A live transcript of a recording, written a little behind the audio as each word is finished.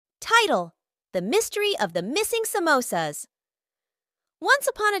Title: The Mystery of the Missing Samosas. Once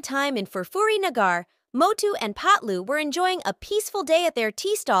upon a time in Furfuri Nagar, Motu and Patlu were enjoying a peaceful day at their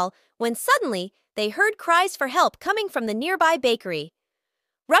tea stall when suddenly they heard cries for help coming from the nearby bakery.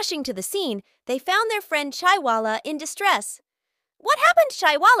 Rushing to the scene, they found their friend Chaiwala in distress. "What happened,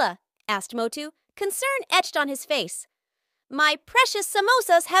 Chaiwala?" asked Motu, concern etched on his face. "My precious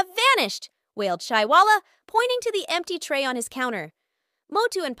samosas have vanished," wailed Chaiwala, pointing to the empty tray on his counter.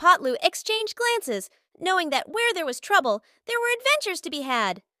 Motu and Patlu exchanged glances, knowing that where there was trouble, there were adventures to be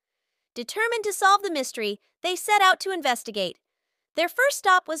had. Determined to solve the mystery, they set out to investigate. Their first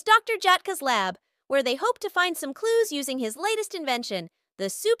stop was Dr. Jhatka's lab, where they hoped to find some clues using his latest invention, the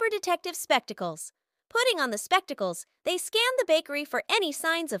super detective spectacles. Putting on the spectacles, they scanned the bakery for any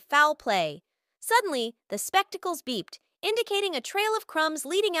signs of foul play. Suddenly, the spectacles beeped, indicating a trail of crumbs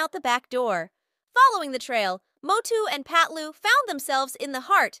leading out the back door. Following the trail, Motu and Patlu found themselves in the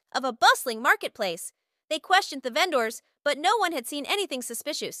heart of a bustling marketplace. They questioned the vendors, but no one had seen anything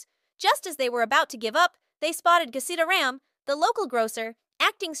suspicious. Just as they were about to give up, they spotted Ram, the local grocer,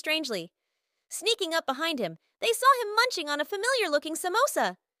 acting strangely. Sneaking up behind him, they saw him munching on a familiar-looking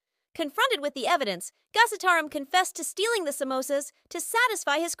samosa. Confronted with the evidence, Ram confessed to stealing the samosas to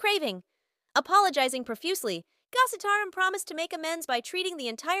satisfy his craving. Apologizing profusely, Ram promised to make amends by treating the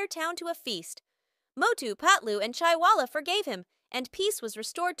entire town to a feast. Motu, Patlu, and Chaiwala forgave him, and peace was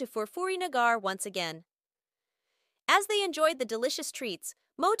restored to Furfuri Nagar once again. As they enjoyed the delicious treats,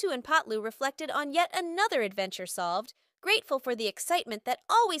 Motu and Patlu reflected on yet another adventure solved, grateful for the excitement that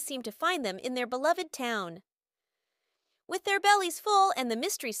always seemed to find them in their beloved town. With their bellies full and the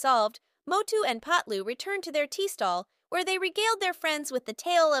mystery solved, Motu and Patlu returned to their tea stall, where they regaled their friends with the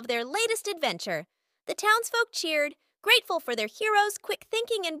tale of their latest adventure. The townsfolk cheered, grateful for their heroes' quick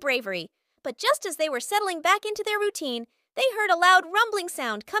thinking and bravery. But just as they were settling back into their routine, they heard a loud rumbling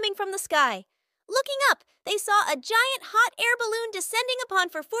sound coming from the sky. Looking up, they saw a giant hot air balloon descending upon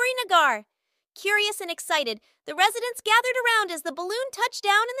Furfuri Nagar. Curious and excited, the residents gathered around as the balloon touched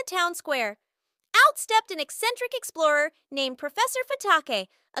down in the town square. Out stepped an eccentric explorer named Professor Fatake,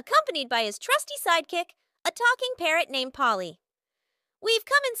 accompanied by his trusty sidekick, a talking parrot named Polly. "We've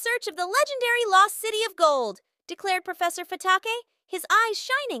come in search of the legendary lost city of gold," declared Professor Fatake, his eyes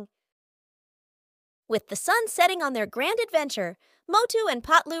shining. With the sun setting on their grand adventure, Motu and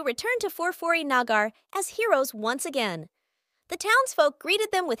Patlu returned to Furfuri Nagar as heroes once again. The townsfolk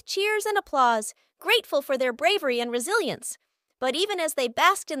greeted them with cheers and applause, grateful for their bravery and resilience. But even as they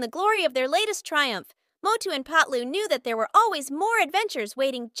basked in the glory of their latest triumph, Motu and Patlu knew that there were always more adventures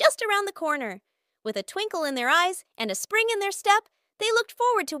waiting just around the corner. With a twinkle in their eyes and a spring in their step, they looked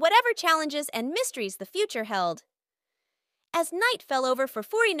forward to whatever challenges and mysteries the future held. As night fell over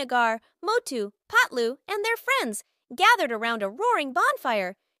Furfuri Nagar, Motu, Patlu, and their friends gathered around a roaring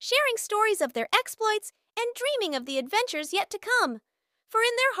bonfire, sharing stories of their exploits and dreaming of the adventures yet to come. For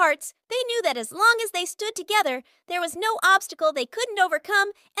in their hearts, they knew that as long as they stood together, there was no obstacle they couldn't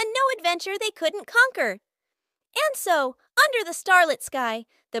overcome and no adventure they couldn't conquer. And so, under the starlit sky,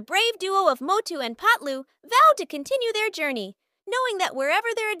 the brave duo of Motu and Patlu vowed to continue their journey, knowing that wherever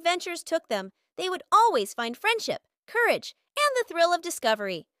their adventures took them, they would always find friendship, courage, and the thrill of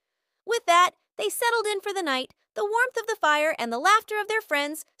discovery. With that, they settled in for the night, the warmth of the fire and the laughter of their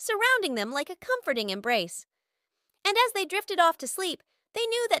friends surrounding them like a comforting embrace. And as they drifted off to sleep, they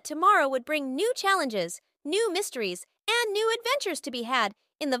knew that tomorrow would bring new challenges, new mysteries, and new adventures to be had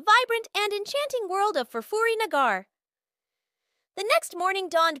in the vibrant and enchanting world of Furfuri Nagar. The next morning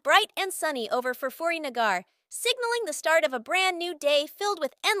dawned bright and sunny over Furfuri Nagar, signaling the start of a brand new day filled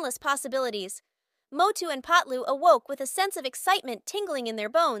with endless possibilities. Motu and Patlu awoke with a sense of excitement tingling in their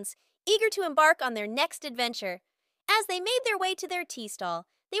bones, eager to embark on their next adventure. As they made their way to their tea stall,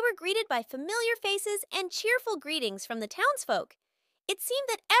 they were greeted by familiar faces and cheerful greetings from the townsfolk. It seemed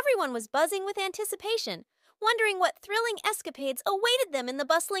that everyone was buzzing with anticipation, wondering what thrilling escapades awaited them in the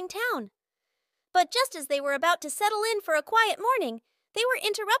bustling town. But just as they were about to settle in for a quiet morning, they were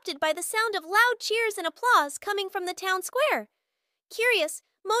interrupted by the sound of loud cheers and applause coming from the town square. Curious,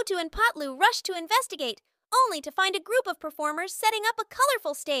 Motu and Patlu rushed to investigate, only to find a group of performers setting up a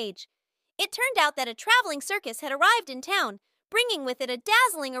colorful stage. It turned out that a traveling circus had arrived in town, bringing with it a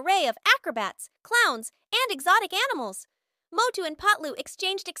dazzling array of acrobats, clowns, and exotic animals. Motu and Patlu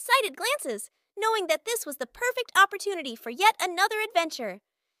exchanged excited glances, knowing that this was the perfect opportunity for yet another adventure.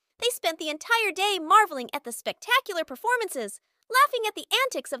 They spent the entire day marveling at the spectacular performances, laughing at the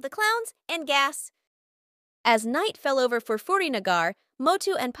antics of the clowns, and gas. As night fell over Furfuri Nagar,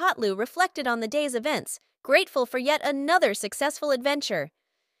 Motu and Patlu reflected on the day's events, grateful for yet another successful adventure.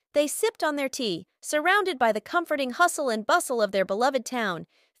 They sipped on their tea, surrounded by the comforting hustle and bustle of their beloved town,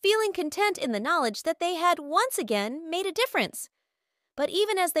 feeling content in the knowledge that they had once again made a difference. But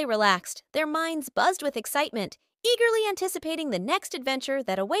even as they relaxed, their minds buzzed with excitement, eagerly anticipating the next adventure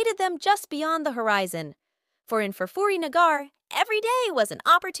that awaited them just beyond the horizon. For in Furfuri Nagar, every day was an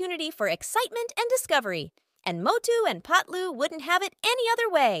opportunity for excitement and discovery, and Motu and Patlu wouldn't have it any other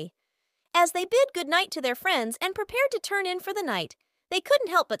way. As they bid goodnight to their friends and prepared to turn in for the night, they couldn't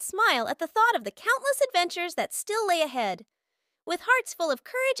help but smile at the thought of the countless adventures that still lay ahead. With hearts full of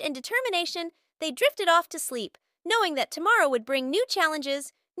courage and determination, they drifted off to sleep, knowing that tomorrow would bring new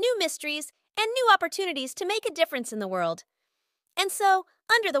challenges, new mysteries, and new opportunities to make a difference in the world. And so,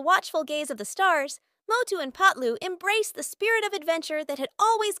 under the watchful gaze of the stars, Motu and Patlu embraced the spirit of adventure that had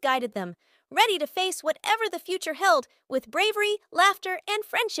always guided them, ready to face whatever the future held with bravery, laughter, and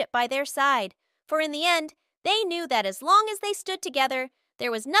friendship by their side. For in the end, they knew that as long as they stood together,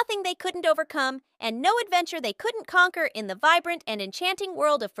 there was nothing they couldn't overcome and no adventure they couldn't conquer in the vibrant and enchanting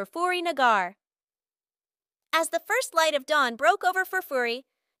world of Furfuri Nagar. As the first light of dawn broke over Furfuri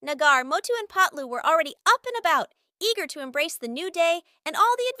Nagar, Motu and Patlu were already up and about, eager to embrace the new day and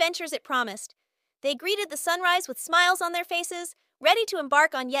all the adventures it promised. They greeted the sunrise with smiles on their faces, ready to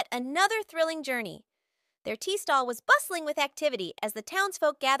embark on yet another thrilling journey. Their tea stall was bustling with activity as the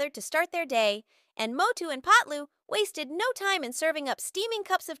townsfolk gathered to start their day, and Motu and Patlu wasted no time in serving up steaming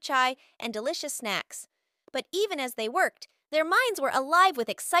cups of chai and delicious snacks. But even as they worked, their minds were alive with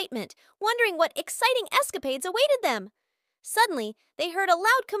excitement, wondering what exciting escapades awaited them. Suddenly, they heard a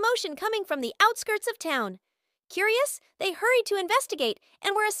loud commotion coming from the outskirts of town. Curious, they hurried to investigate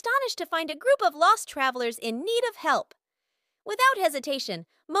and were astonished to find a group of lost travelers in need of help. Without hesitation,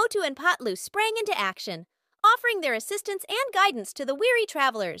 Motu and Patlu sprang into action, offering their assistance and guidance to the weary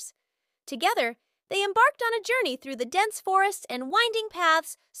travelers. Together, they embarked on a journey through the dense forests and winding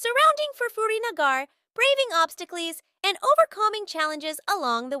paths surrounding Furfuri Nagar, braving obstacles and overcoming challenges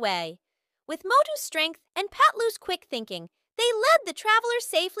along the way. With Motu's strength and Patlu's quick thinking, they led the travelers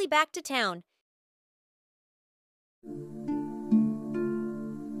safely back to town,